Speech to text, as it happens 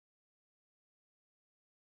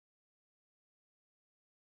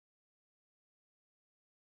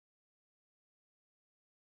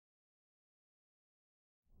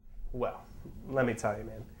Well, let me tell you,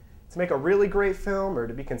 man. To make a really great film, or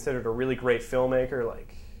to be considered a really great filmmaker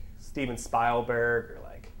like Steven Spielberg, or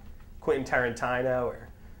like Quentin Tarantino, or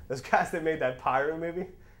those guys that made that Pyro movie,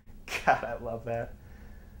 God, I love that.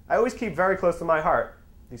 I always keep very close to my heart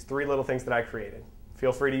these 3 little things that I created.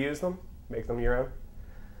 Feel free to use them, make them your own.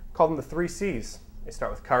 Call them the 3 C's. They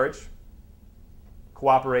start with courage,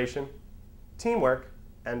 cooperation, teamwork,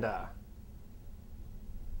 and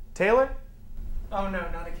Taylor? Oh no,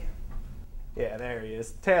 not again. Yeah, there he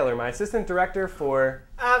is. Taylor, my assistant director for...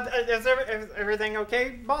 Is everything okay,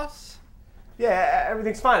 boss? Yeah,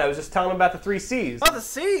 everything's fine. I was just telling him about the 3 C's. Oh, the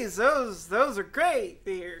C's, those are great.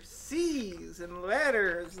 They're C's and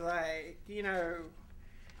letters like, you know,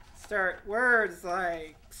 start words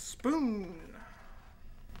like spoon.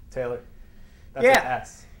 Taylor, that's an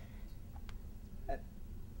S.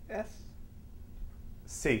 S?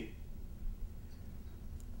 C.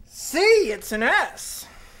 C, it's an S.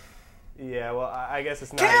 Yeah, well, I guess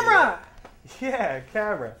it's not... Camera! Yeah,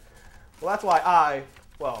 camera. Well,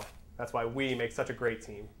 that's why we make such a great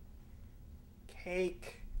team.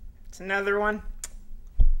 Cake. It's another one.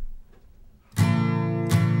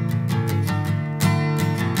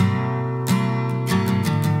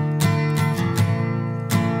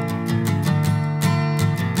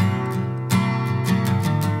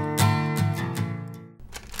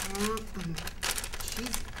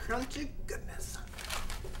 Cheese crunchy goodness.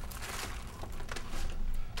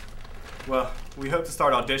 Well, we hope to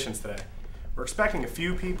start auditions today. We're expecting a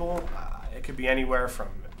few people. It could be anywhere from,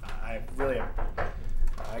 I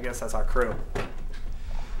guess that's our crew.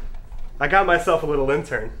 I got myself a little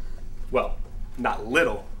intern. Well, not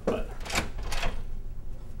little, but...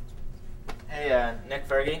 Hey, Nick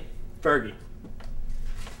Fergie. Fergie.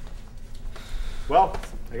 Well,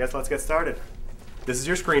 I guess let's get started. This is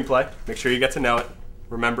your screenplay. Make sure you get to know it,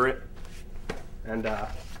 remember it. And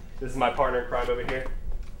this is my partner in crime over here,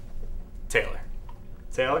 Taylor.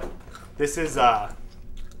 Taylor, this is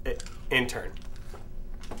intern.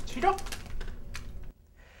 Chico?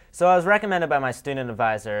 So I was recommended by my student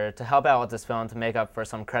advisor to help out with this film to make up for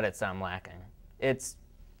some credits that I'm lacking. It's,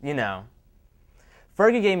 you know,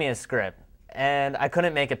 Fergie gave me a script, and I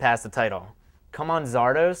couldn't make it past the title. Come on,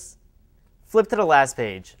 Zardos? Flip to the last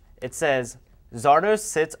page. It says, Zardos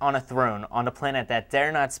sits on a throne on a planet that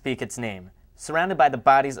dare not speak its name, surrounded by the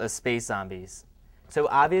bodies of space zombies. So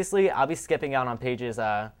obviously, I'll be skipping out on pages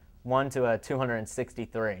 1 to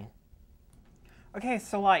 263. Okay,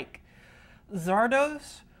 so like,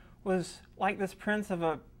 Zardos was like this prince of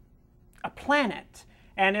a planet,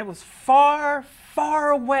 and it was far,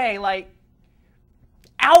 far away, like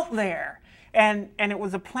out there, and it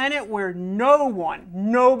was a planet where no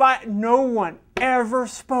one ever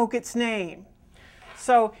spoke its name.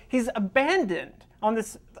 So he's abandoned on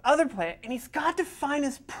this other planet, and he's got to find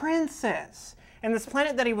his princess. And this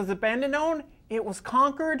planet that he was abandoned on, it was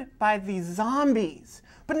conquered by these zombies,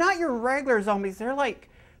 but not your regular zombies. They're like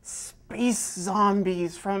space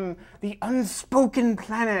zombies from the unspoken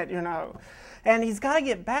planet, you know. And he's got to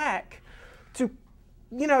get back to,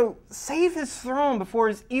 you know, save his throne before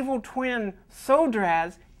his evil twin,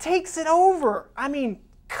 Sodraz, takes it over. I mean,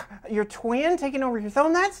 your twin taking over your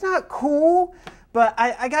throne, that's not cool. But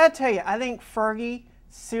I got to tell you, I think Fergie,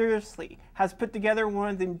 seriously, has put together one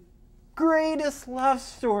of the greatest love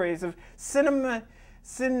stories of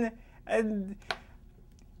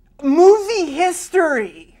movie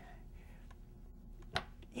history.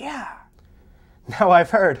 Yeah. Now I've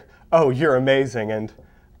heard, oh, you're amazing, and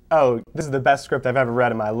oh, this is the best script I've ever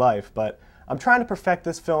read in my life, but I'm trying to perfect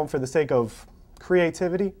this film for the sake of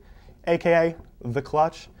creativity, aka the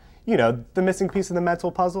clutch. You know, the missing piece of the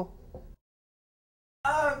mental puzzle.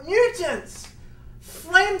 Mutants!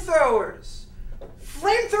 Flamethrowers!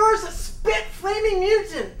 Flamethrowers that spit flaming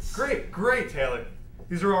mutants! Great, Taylor.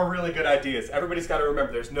 These are all really good ideas. Everybody's got to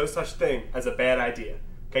remember there's no such thing as a bad idea.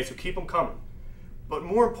 Okay, so keep them coming. But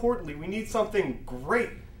more importantly, we need something great,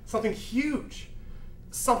 something huge,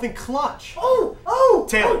 something clutch. Oh!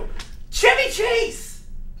 Taylor. Oh, Chevy Chase!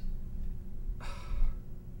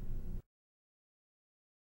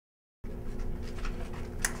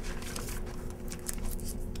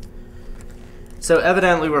 So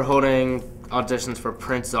evidently we're holding auditions for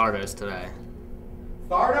Prince Zardos today.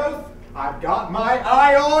 Zardos, I've got my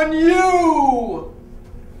eye on you!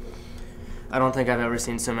 I don't think I've ever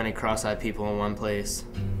seen so many cross-eyed people in one place.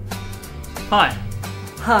 Hi,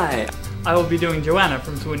 Hi, I will be doing Joanna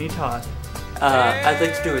from Sweeney Todd. I'd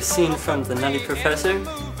like to do a scene from The Nutty Professor.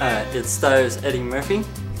 It stars Eddie Murphy.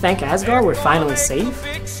 Thank Asgard, we're finally safe.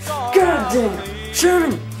 Goddamn!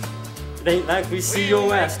 Sherman! It ain't like we see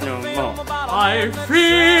your ass no more. I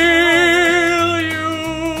feel you!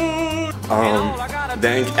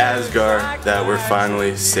 Thank Asgard that we're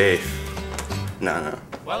finally safe. No.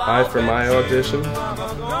 I, for my audition,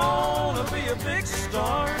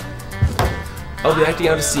 I'll be acting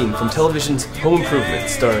out a scene from television's Home Improvement,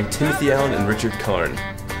 starring Timothy Allen and Richard Karn.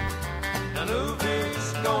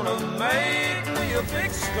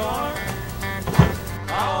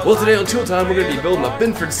 Well, today on Tool Time, we're going to be building a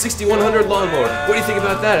Binford 6100 lawnmower. What do you think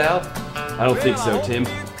about that, Al? I don't think so, Tim.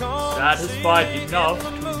 Satisfied enough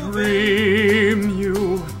to dream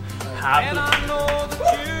you happily.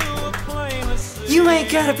 You ain't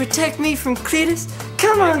gotta protect me from Cletus.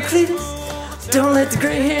 Come on, Cletus. Don't let the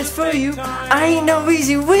gray hairs fool you. I ain't no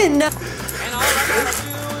easy win now.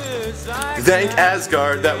 Thank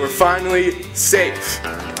Asgard that we're finally safe.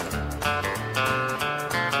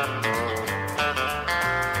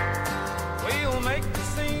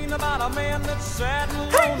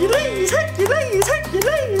 Hercules, Hercules,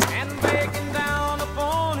 Hercules. And begging down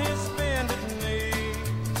upon his bended knee.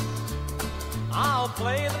 I'll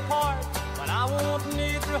play the part, but I won't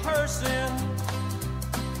need rehearsing.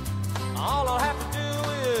 All I'll have to do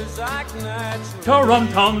is act natural.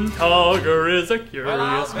 Tum-tum Tugger is a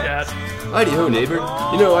curious cat. Heidi-ho, neighbor.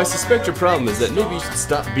 You know, I suspect your problem is that maybe you should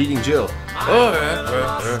stop beating Jill. Let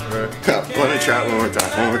me try it one more time.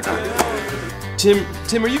 Tim,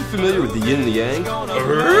 are you familiar with the yin and the yang?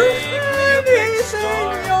 Anything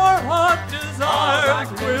your heart desires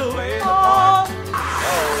will come.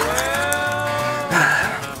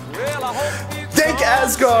 Thank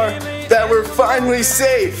Asgard that we're finally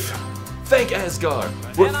safe. Thank Asgard,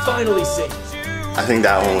 we're finally safe. I think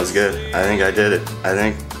that one was good. I think I did it.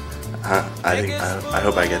 I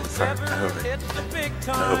hope I get the part. I hope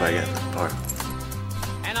I get the part.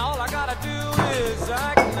 And all I gotta do is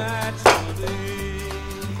act naturally.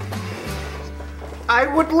 I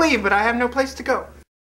would leave, but I have no place to go.